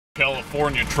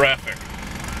California traffic.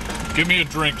 Give me a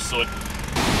drink, Soot.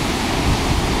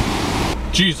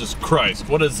 Jesus Christ,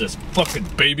 what is this? Fucking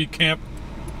baby camp?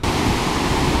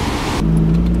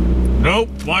 Nope,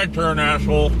 my turn,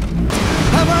 asshole.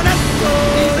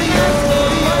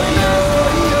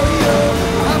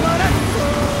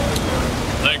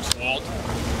 Thanks, Walt.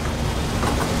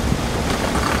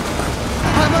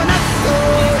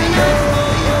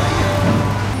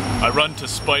 I run to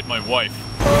spite my wife.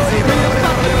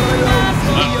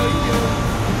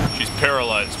 She's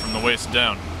paralyzed from the waist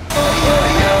down.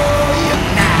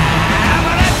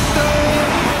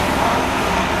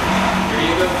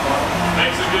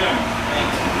 Thanks again.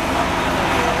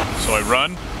 So I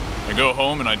run, I go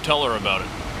home, and I tell her about it.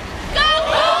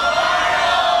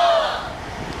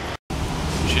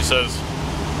 She says,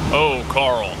 "Oh,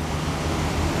 Karl.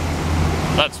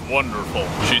 That's wonderful.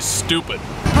 She's stupid."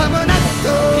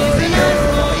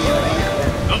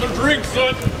 Another drink,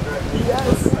 Soot!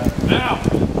 Yes. Now!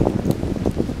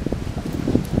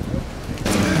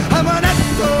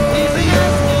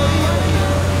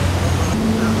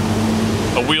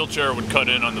 A wheelchair would cut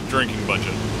in on the drinking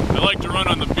budget. I like to run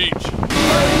on the beach.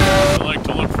 I like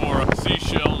to look for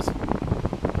seashells,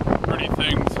 pretty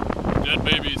things, dead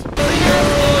babies.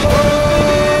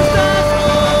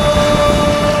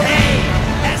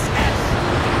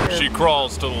 She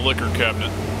crawls to the liquor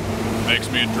cabinet, makes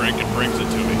me a drink and brings it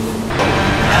to me.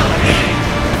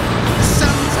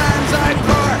 Sometimes I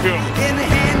park in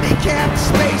handicapped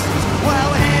spaces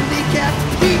while handicapped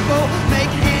people make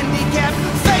handicapped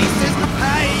faces.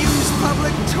 I use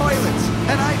public toilets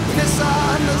and I piss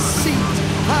on the seat.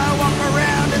 I walk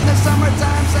around in the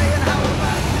summertime saying, how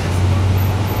about this?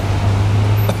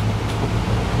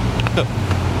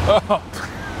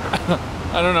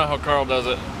 I don't know how Karl does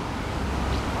it.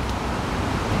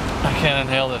 I can't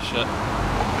inhale this shit.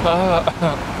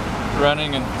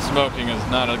 Running and smoking is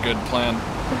not a good plan.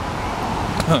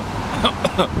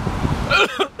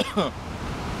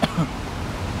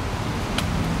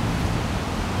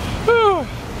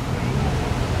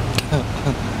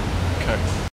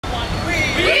 Okay.